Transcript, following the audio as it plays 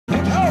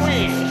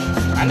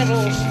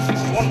animals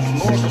want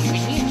more than we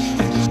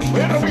eat.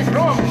 Where are we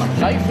from?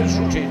 Life is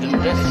rooted in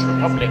Death's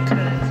Republic.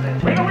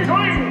 Where are we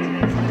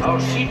going? Our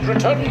seed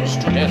returns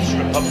to Death's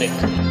Republic.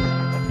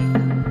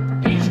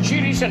 These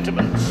cheery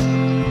sentiments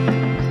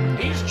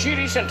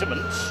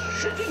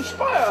should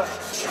inspire.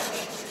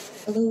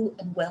 Hello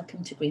and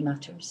welcome to Grey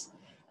Matters,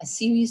 a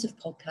series of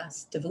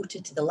podcasts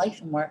devoted to the life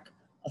and work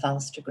of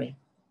Alistair Gray.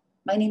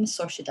 My name is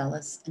Saoirse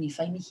Dallas and you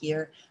find me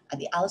here at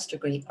the Alistair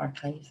Gray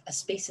Archive, a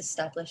space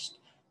established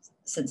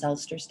since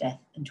Alistair's death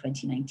in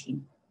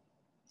 2019.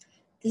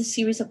 This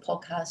series of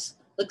podcasts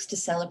looks to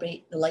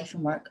celebrate the life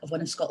and work of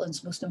one of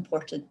Scotland's most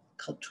important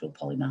cultural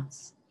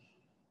polymaths.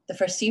 The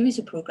first series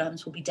of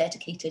programmes will be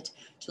dedicated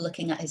to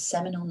looking at his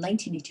seminal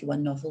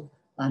 1981 novel,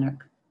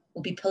 Lanark.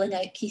 We'll be pulling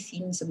out key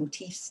themes and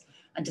motifs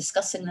and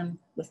discussing them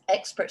with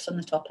experts on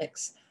the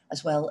topics,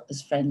 as well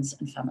as friends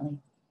and family.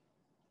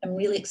 I'm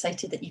really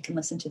excited that you can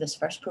listen to this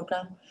first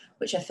programme,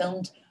 which I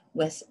filmed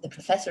with the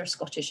Professor of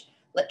Scottish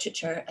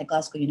Literature at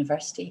Glasgow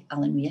University,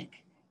 Alan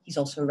Rioch. He's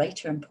also a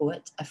writer and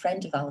poet, a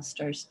friend of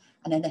Alistair's,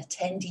 and an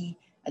attendee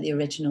at the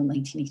original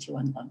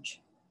 1981 launch.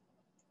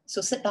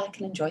 So sit back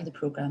and enjoy the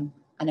programme,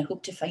 and I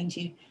hope to find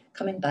you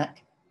coming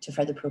back to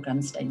further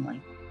programmes down the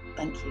line.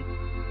 Thank you.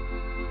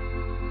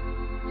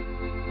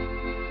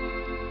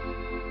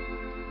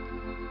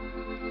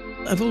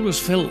 I've always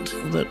felt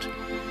that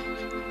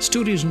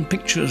stories and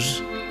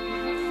pictures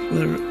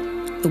were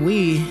a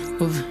way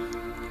of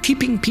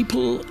keeping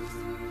people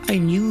I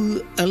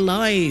knew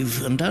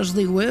alive and as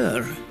they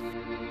were.